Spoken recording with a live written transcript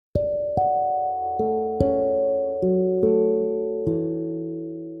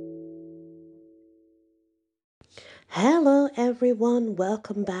everyone,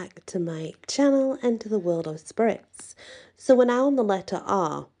 welcome back to my channel and to the world of spirits. So we're now on the letter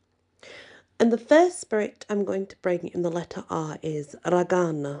R, and the first spirit I'm going to bring in the letter R is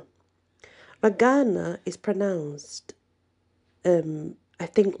Ragana. Ragana is pronounced, I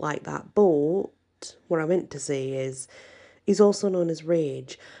think like that, but what I meant to say is also known as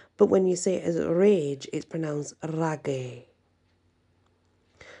rage, but when you say it as rage, it's pronounced rage.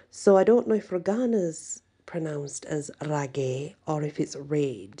 So I don't know if Ragana's pronounced as rage or if it's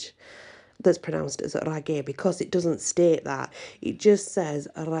rage that's pronounced as rage, because it doesn't state that. It just says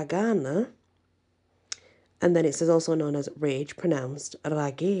Ragana, and then it says also known as rage, pronounced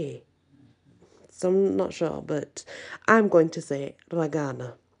rage. So I'm not sure, but I'm going to say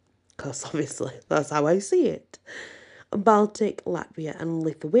Ragana, because obviously that's how I see it. Baltic, Latvia and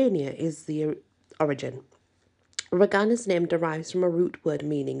Lithuania is the origin. Ragana's name derives from a root word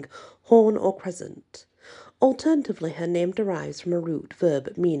meaning horn or crescent. Alternatively, her name derives from a root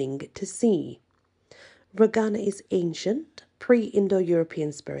verb meaning to see. Ragana is ancient,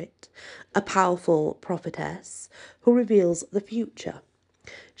 pre-Indo-European spirit, a powerful prophetess who reveals the future.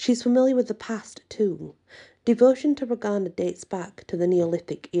 She's familiar with the past too. Devotion to Ragana dates back to the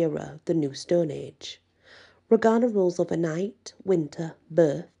Neolithic era, the New Stone Age. Ragana rules over night, winter,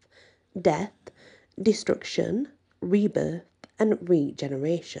 birth, death, destruction, rebirth, and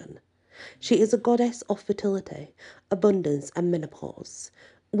regeneration. She is a goddess of fertility, abundance, and menopause,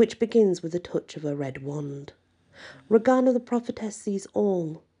 which begins with the touch of a red wand. Ragana the prophetess sees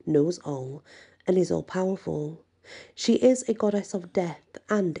all, knows all, and is all-powerful. She is a goddess of death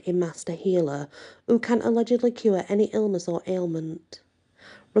and a master healer who can allegedly cure any illness or ailment.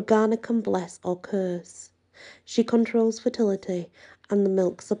 Ragana can bless or curse. She controls fertility and the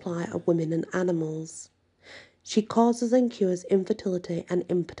milk supply of women and animals. She causes and cures infertility and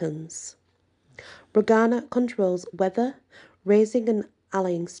impotence. Ragana controls weather, raising and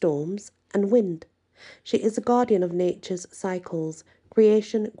allaying storms, and wind. She is a guardian of nature's cycles,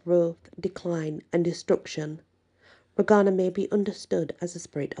 creation, growth, decline, and destruction. Ragana may be understood as a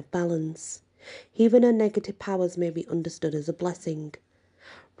spirit of balance. Even her negative powers may be understood as a blessing.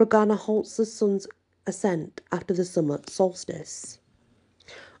 Ragana halts the sun's ascent after the summer solstice.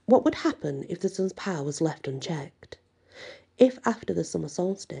 What would happen if the sun's power was left unchecked? If after the summer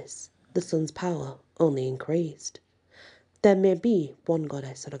solstice, the sun's power only increased? There may be one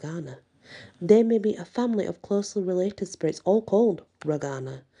goddess Ragana. There may be a family of closely related spirits all called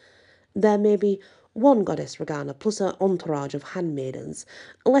Ragana. There may be one goddess Ragana plus her entourage of handmaidens,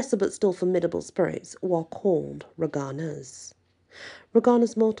 lesser but still formidable spirits who are called Raganas.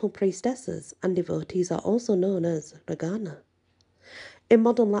 Ragana's mortal priestesses and devotees are also known as Ragana. In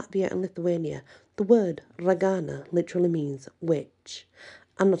modern Latvia and Lithuania, the word Ragana literally means witch,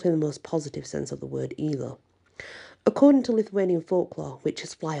 and not in the most positive sense of the word either. According to Lithuanian folklore,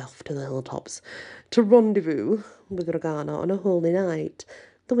 witches fly off to the hilltops to rendezvous with Ragana on a holy night,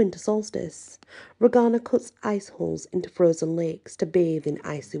 the winter solstice. Ragana cuts ice holes into frozen lakes to bathe in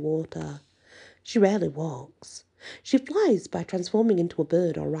icy water. She rarely walks. She flies by transforming into a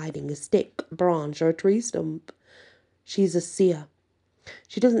bird or riding a stick, branch, or a tree stump. She's a seer.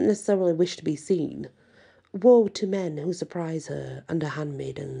 She doesn't necessarily wish to be seen. Woe to men who surprise her and her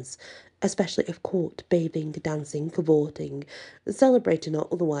handmaidens, especially if caught bathing, dancing, cavorting, celebrating or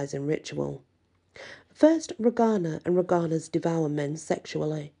otherwise in ritual. First, Ragana and Raganas devour men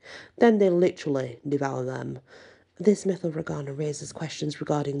sexually, then they literally devour them. This myth of Ragana raises questions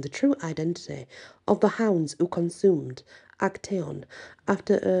regarding the true identity of the hounds who consumed Actaeon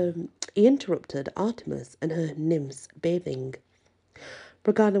after he interrupted Artemis and her nymphs bathing.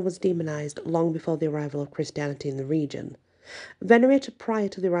 Ragana was demonized long before the arrival of Christianity in the region. Venerated prior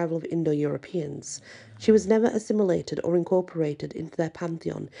to the arrival of Indo-Europeans, she was never assimilated or incorporated into their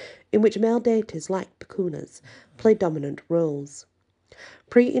pantheon, in which male deities like Picunas played dominant roles.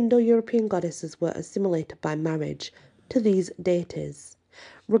 Pre-Indo-European goddesses were assimilated by marriage to these deities.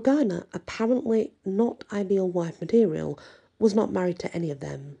 Ragana, apparently not ideal wife material, was not married to any of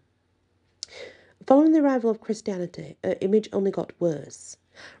them. Following the arrival of Christianity, her image only got worse.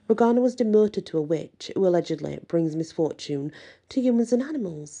 Ragana was demoted to a witch who allegedly brings misfortune to humans and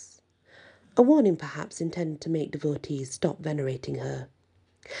animals. A warning perhaps intended to make devotees stop venerating her.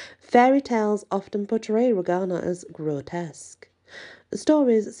 Fairy tales often portray Ragana as grotesque.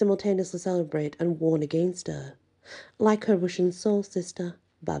 Stories simultaneously celebrate and warn against her, like her Russian soul sister,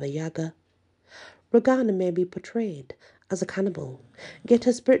 Baba Yaga. Ragana may be portrayed as a cannibal, yet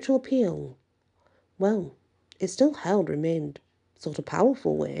her spiritual appeal, well, it still remained sort of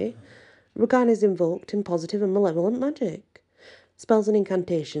powerful way. Ragana is invoked in positive and malevolent magic. Spells and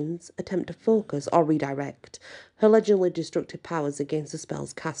incantations attempt to focus or redirect her allegedly destructive powers against the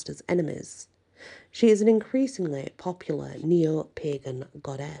spells cast as enemies. She is an increasingly popular neo-pagan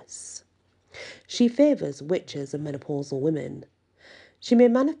goddess. She favours witches and menopausal women. She may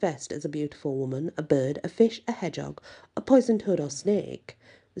manifest as a beautiful woman, a bird, a fish, a hedgehog, a poison toad or snake,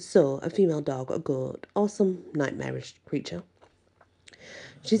 so a female dog, a goat, or some nightmarish creature.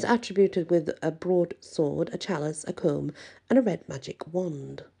 She's attributed with a broadsword, a chalice, a comb, and a red magic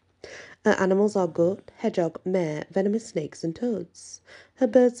wand. Her animals are goat, hedgehog, mare, venomous snakes, and toads. Her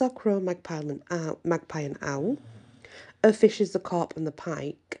birds are crow, magpie, and owl. Her fish is the carp and the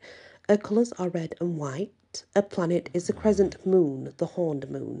pike. Her colours are red and white. Her planet is the crescent moon, the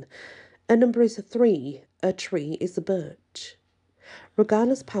horned moon. Her number is 3. Her tree is the birch.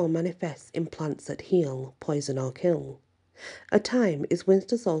 Rogana's power manifests in plants that heal, poison, or kill. A time is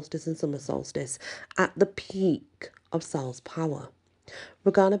winter solstice and summer solstice, at the peak of Sal's power.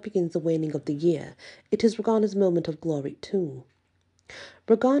 Rogana begins the waning of the year. It is Rogana's moment of glory too.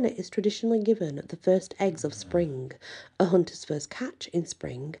 Rogana is traditionally given the first eggs of spring, a hunter's first catch in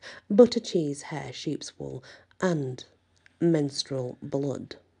spring, butter, cheese, hair, sheep's wool, and menstrual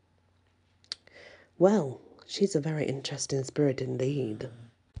blood. Well, she's a very interesting spirit indeed.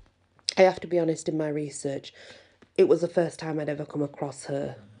 I have to be honest, in my research, it was the first time I'd ever come across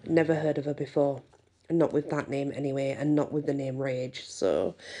her. Never heard of her before. Not with that name anyway, and not with the name Rage.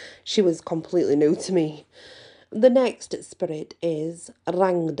 So she was completely new to me. The next spirit is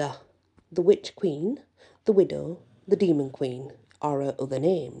Rangda, the Witch Queen, the Widow, the Demon Queen, are her other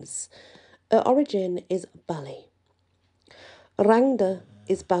names. Her origin is Bali. Rangda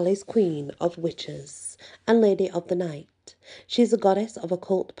is Bali's queen of witches and lady of the night. She is a goddess of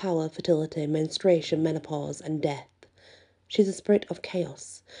occult power, fertility, menstruation, menopause, and death. She is a spirit of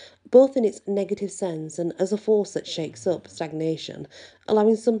chaos, both in its negative sense and as a force that shakes up stagnation,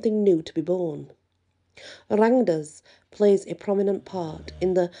 allowing something new to be born. Rangdas plays a prominent part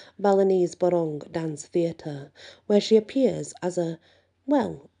in the Balinese Barong dance theatre, where she appears as a,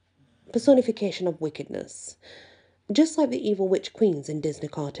 personification of wickedness. Just like the evil witch queens in Disney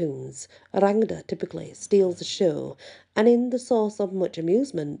cartoons, Rangda typically steals the show, and in the source of much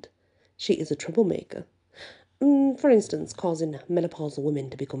amusement, she is a troublemaker. For instance, causing menopausal women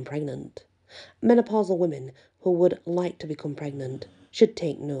to become pregnant. Menopausal women who would like to become pregnant should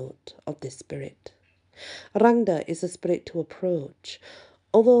take note of this spirit. Rangda is a spirit to approach,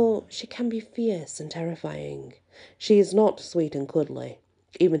 although she can be fierce and terrifying. She is not sweet and cuddly,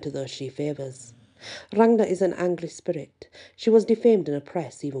 even to those she favours. Rangda is an angry spirit. She was defamed and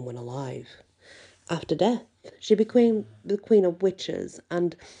oppressed even when alive. After death, she became the queen of witches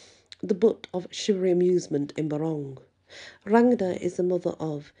and the butt of chivalry amusement in Barong. Rangda is the mother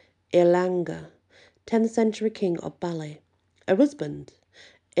of Airlanga, 10th century king of Bali. Her husband,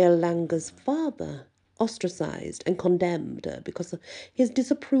 Airlanga's father, ostracised and condemned her because of his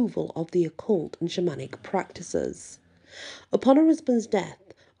disapproval of the occult and shamanic practices. Upon her husband's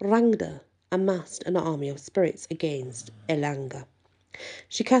death, Rangda amassed an army of spirits against Airlanga.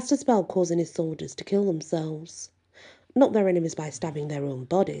 She cast a spell causing his soldiers to kill themselves, not their enemies by stabbing their own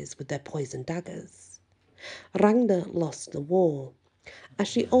bodies with their poisoned daggers. Rangda lost the war, as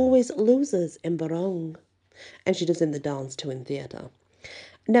she always loses in Barong, and she does in the dance too in theatre.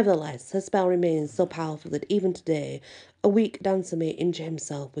 Nevertheless, her spell remains so powerful that even today, a weak dancer may injure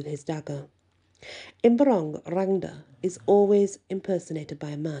himself with his dagger. In Barong, Rangda is always impersonated by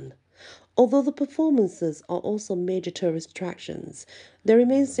a man. Although the performances are also major tourist attractions, there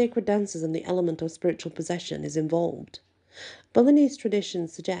remain sacred dances and the element of spiritual possession is involved. Balinese tradition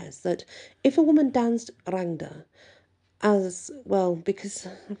suggests that if a woman danced Rangda, because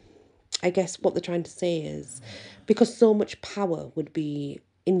I guess what they're trying to say is because so much power would be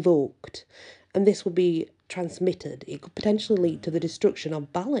invoked and this would be transmitted, it could potentially lead to the destruction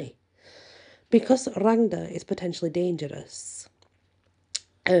of Bali. Because Rangda is potentially dangerous,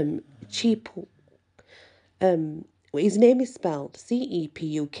 Chepu, his name is spelled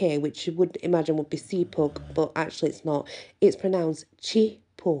C-E-P-U-K, which you would imagine would be Sepuk, but actually it's not. It's pronounced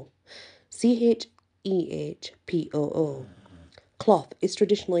Chepo, C-H-E-H-P-O-O. Cloth is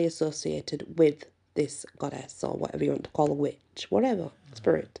traditionally associated with this goddess, or whatever you want to call a witch, whatever,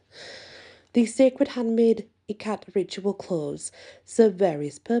 spirit. These sacred handmade Ikat ritual clothes serve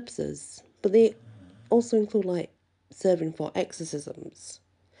various purposes, but they also include serving for exorcisms.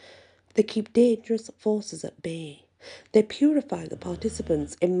 They keep dangerous forces at bay. They purify the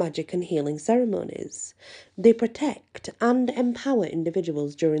participants in magic and healing ceremonies. They protect and empower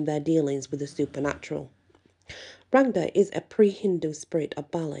individuals during their dealings with the supernatural. Rangda is a pre-Hindu spirit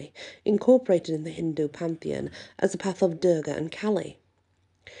of Bali, incorporated in the Hindu pantheon as a path of Durga and Kali.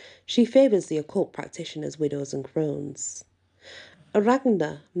 She favours the occult practitioners, widows and crones.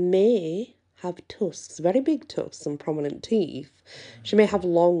 Rangda may have tusks, very big tusks and prominent teeth. She may have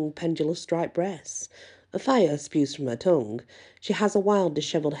long, pendulous striped breasts. A fire spews from her tongue. She has a wild,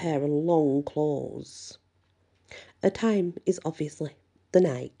 dishevelled hair and long claws. Her time is obviously the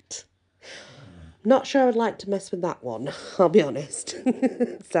night. Not sure I'd like to mess with that one, I'll be honest.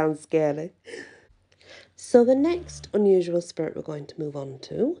 Sounds scary. So the next unusual spirit we're going to move on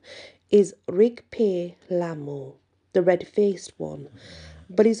to is Rigpe Lamo, the red-faced one.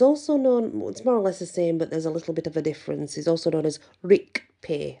 But he's also known, it's more or less the same, but there's a little bit of a difference. He's also known as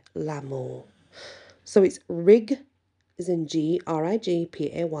Rigpe Lamo. So it's Rig, as in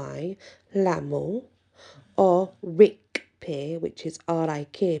Grigpay, Lamo, or Rikpe, which is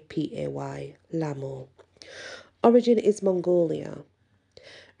Rikpay, Lamo. Origin is Mongolia.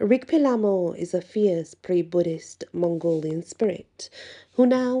 Rigpe Lamo is a fierce pre-Buddhist Mongolian spirit who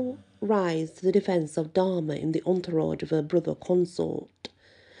now rises to the defence of Dharma in the entourage of her brother consort.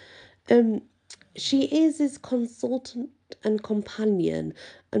 She is his consultant and companion,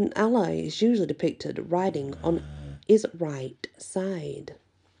 and ally is usually depicted riding on his right side.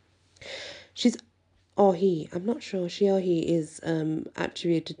 I'm not sure, she or he is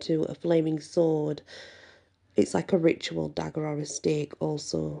attributed to a flaming sword. It's like a ritual dagger or a stake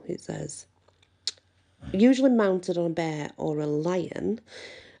also, it says. Usually mounted on a bear or a lion.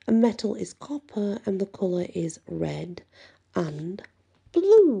 A metal is copper and the colour is red and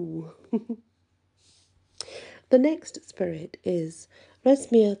blue. The next spirit is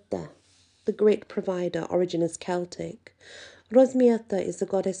Rosmiata, the great provider, origin is Celtic. Rosmiata is the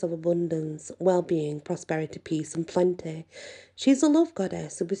goddess of abundance, well-being, prosperity, peace and plenty. She is a love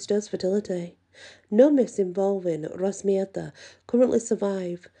goddess who bestows fertility. No myths involving Rosmiata currently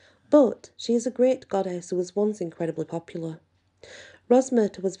survive, but she is a great goddess who was once incredibly popular.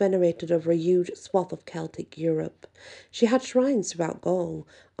 Rosmerta was venerated over a huge swath of Celtic Europe. She had shrines throughout Gaul,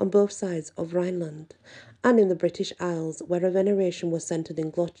 on both sides of Rhineland, and in the British Isles, where her veneration was centred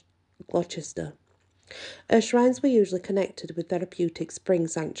in Gloucester. Her shrines were usually connected with therapeutic spring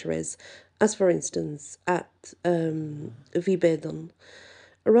sanctuaries, as for instance at Wimbledon.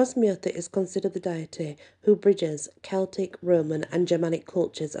 Rosmerta is considered the deity who bridges Celtic, Roman and Germanic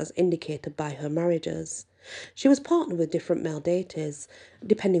cultures as indicated by her marriages. She was partnered with different male deities,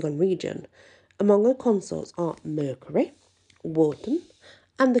 depending on region. Among her consorts are Mercury, Wotan,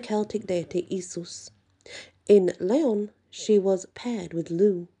 and the Celtic deity Isus. In Leon, she was paired with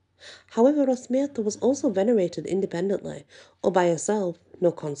Lu. However, Rosmerta was also venerated independently, or by herself,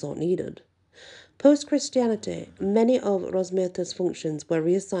 no consort needed. Post-Christianity, many of Rosmerta's functions were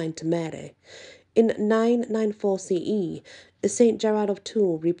reassigned to Mary. In 994 CE, Saint Gerard of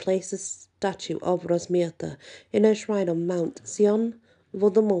Toul replaced the statue of Rosmerta in her shrine on Mount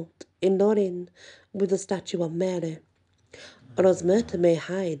Sion-Vaudemont in Lorraine with the statue of Mary. Rosmerta may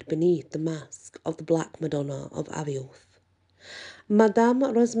hide beneath the mask of the Black Madonna of Avioth. Madame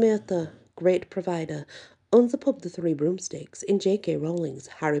Rosmerta, great provider, owns the pub The Three Broomsticks in J.K. Rowling's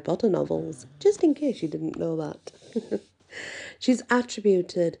Harry Potter novels, just in case you didn't know that. She's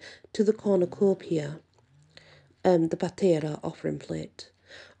attributed to the cornucopia, the patera offering plate,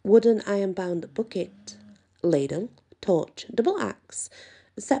 wooden iron-bound bucket, ladle, torch, double axe,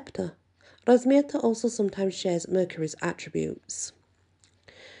 sceptre. Rosmerta also sometimes shares Mercury's attributes.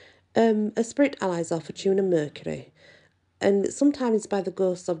 A spirit allies are Fortune and Mercury, and sometimes by the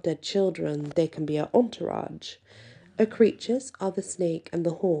ghosts of dead children, they can be her entourage. Her creatures are the snake and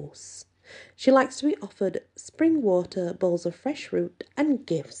the horse. She likes to be offered spring water, bowls of fresh fruit, and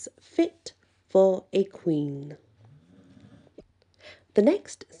gifts fit for a queen. The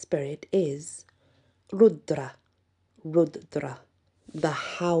next spirit is Rudra, the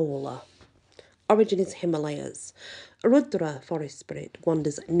howler. Origin is Himalayas. Rudra, forest spirit,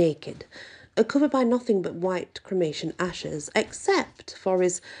 wanders naked, covered by nothing but white cremation ashes, except for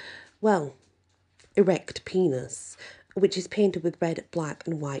his, erect penis, which is painted with red, black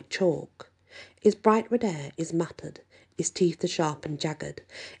and white chalk. His bright red hair is matted, his teeth are sharp and jagged,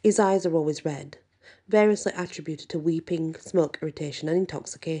 his eyes are always red, variously attributed to weeping, smoke irritation and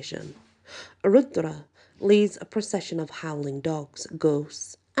intoxication. Rudra leads a procession of howling dogs,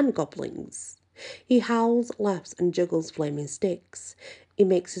 ghosts and goblins. He howls, laughs and juggles flaming sticks. He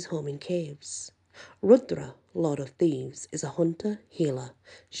makes his home in caves. Rudra, Lord of Thieves, is a hunter, healer,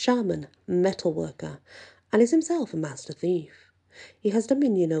 shaman, metalworker, and is himself a master thief. He has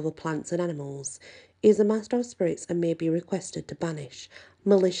dominion over plants and animals. He is a master of spirits and may be requested to banish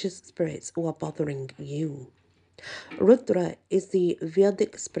malicious spirits who are bothering you. Rudra is the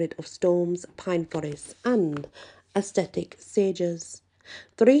Vedic spirit of storms, pine forests, and ascetic sages.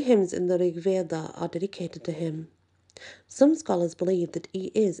 3 hymns in the Rig Veda are dedicated to him. Some scholars believe that he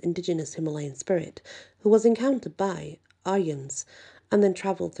is indigenous Himalayan spirit who was encountered by Aryans and then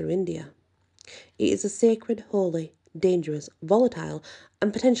travelled through India. He is a sacred, holy, dangerous, volatile,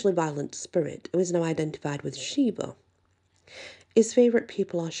 and potentially violent spirit who is now identified with Shiva. His favourite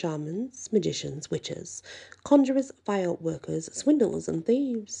people are shamans, magicians, witches, conjurers, fire workers, swindlers, and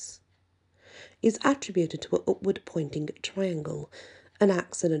thieves. He is attributed to an upward pointing triangle, an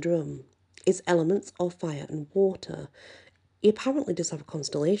axe, and a drum. His elements are fire and water. He apparently does have a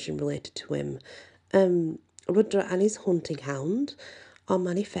constellation related to him. Rudra and his hunting hound are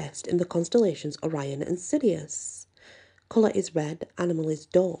manifest in the constellations Orion and Sirius. Colour is red, animal is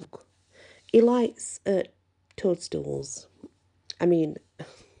dog. He likes toadstools. I mean,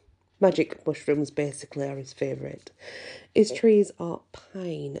 magic mushrooms basically are his favourite. His trees are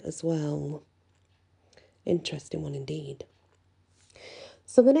pine as well. Interesting one indeed.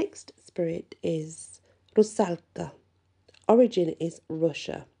 So the next spirit is Rusalka. Origin is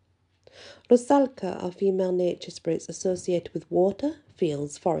Russia. Rusalka are female nature spirits associated with water,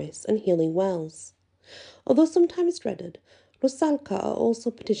 fields, forests, and healing wells. Although sometimes dreaded, Rusalka are also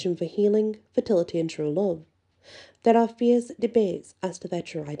petitioned for healing, fertility, and true love. There are fierce debates as to their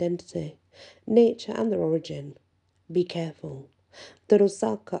true identity, nature, and their origin. Be careful. The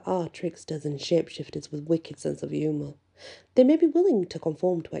Rusalka are tricksters and shapeshifters with wicked sense of humour. They may be willing to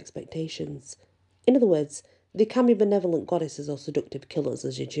conform to expectations. In other words, they can be benevolent goddesses or seductive killers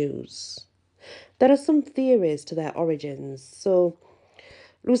as you choose. There are some theories to their origins. So,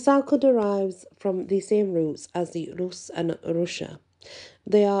 Rusalka derives from the same roots as the Rus and Russia.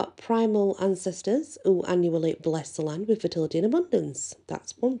 They are primal ancestors who annually bless the land with fertility and abundance.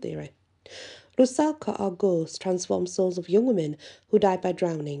 That's one theory. Rusalka are ghosts, transformed souls of young women who died by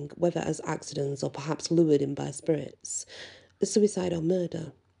drowning, whether as accidents or perhaps lured in by spirits. Suicide or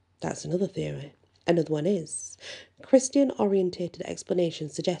murder. That's another theory. Another one is Christian-orientated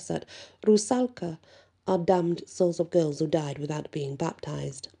explanations suggest that Rusalka are damned souls of girls who died without being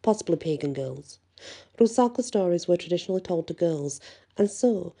baptized, possibly pagan girls. Rusalka stories were traditionally told to girls, and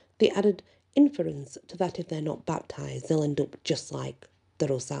so they added inference to that if they're not baptized, they'll end up just like the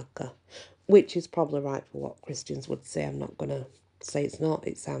Rusalka, which is probably right for what Christians would say. I'm not going to say it's not,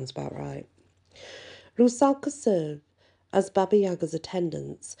 it sounds about right. Rusalka serve as Baba Yaga's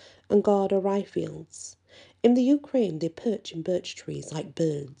attendants and guard our rye fields. In the Ukraine, they perch in birch trees like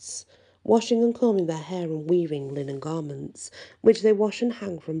birds, washing and combing their hair and weaving linen garments, which they wash and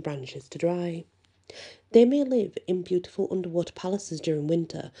hang from branches to dry. They may live in beautiful underwater palaces during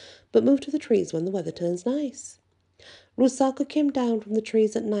winter, but move to the trees when the weather turns nice. Rusalka came down from the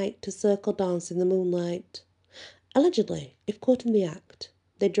trees at night to circle dance in the moonlight. Allegedly, if caught in the act,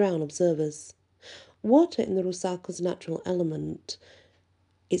 they drown observers. Water in the Rusalka's natural element.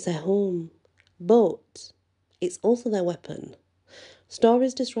 It's their home, but it's also their weapon.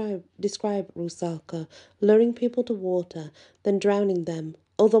 Stories describe Rusalka luring people to water, then drowning them,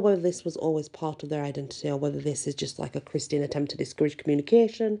 although whether this was always part of their identity or whether this is just like a Christian attempt to discourage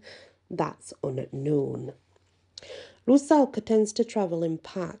communication, that's unknown. Rusalka tends to travel in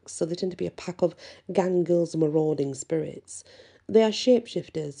packs, so they tend to be a pack of gang girls and marauding spirits. They are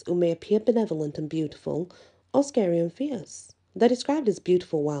shapeshifters who may appear benevolent and beautiful, or scary and fierce. They're described as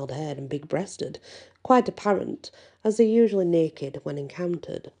beautiful, wild-haired and big-breasted, quite apparent, as they're usually naked when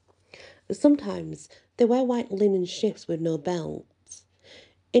encountered. Sometimes they wear white linen shifts with no belts.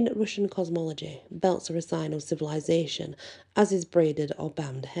 In Russian cosmology, belts are a sign of civilization, as is braided or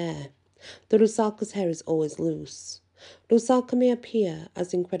bound hair. The Rusalka's hair is always loose. Rusalka may appear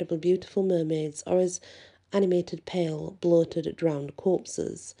as incredibly beautiful mermaids or as animated, pale, bloated, drowned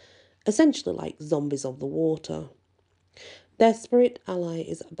corpses, essentially like zombies of the water. Their spirit ally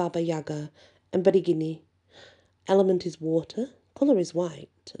is Baba Yaga and Badigini. Element is water, colour is white,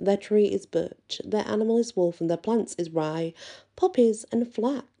 their tree is birch, their animal is wolf, and their plants is rye, poppies, and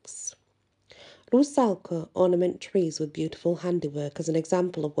flax. Rusalka ornament trees with beautiful handiwork as an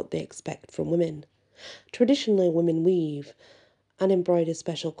example of what they expect from women. Traditionally, women weave and embroider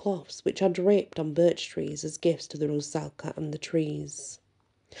special cloths, which are draped on birch trees as gifts to the Rusalka and the trees.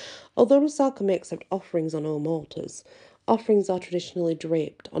 Although Rusalka may accept offerings on home altars, offerings are traditionally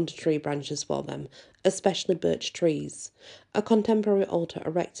draped onto tree branches for them, especially birch trees. A contemporary altar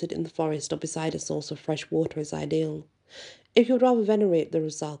erected in the forest or beside a source of fresh water is ideal. If you would rather venerate the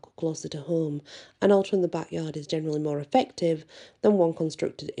Rusalka closer to home, an altar in the backyard is generally more effective than one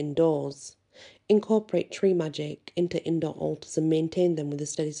constructed indoors. incorporate tree magic into indoor altars and maintain them with a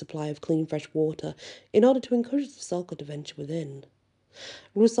steady supply of clean, fresh water in order to encourage the Rusalka to venture within.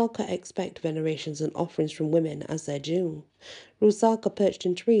 Rusalka expect venerations and offerings from women as their due. Rusalka perched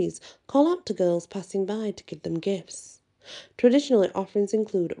in trees call out to girls passing by to give them gifts. Traditionally, offerings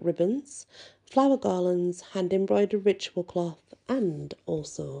include ribbons, flower garlands, hand-embroidered ritual cloth, and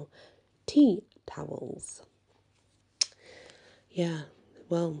also tea towels. Yeah,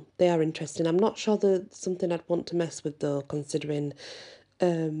 well, they are interesting. I'm not sure they're something I'd want to mess with, though, considering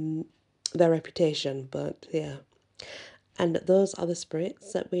their reputation, but yeah. And those are the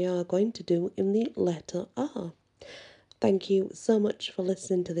spirits that we are going to do in the letter R. Thank you so much for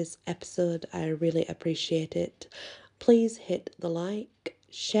listening to this episode. I really appreciate it. Please hit the like,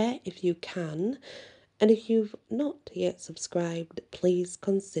 share if you can, and if you've not yet subscribed, please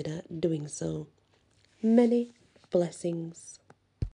consider doing so. Many blessings.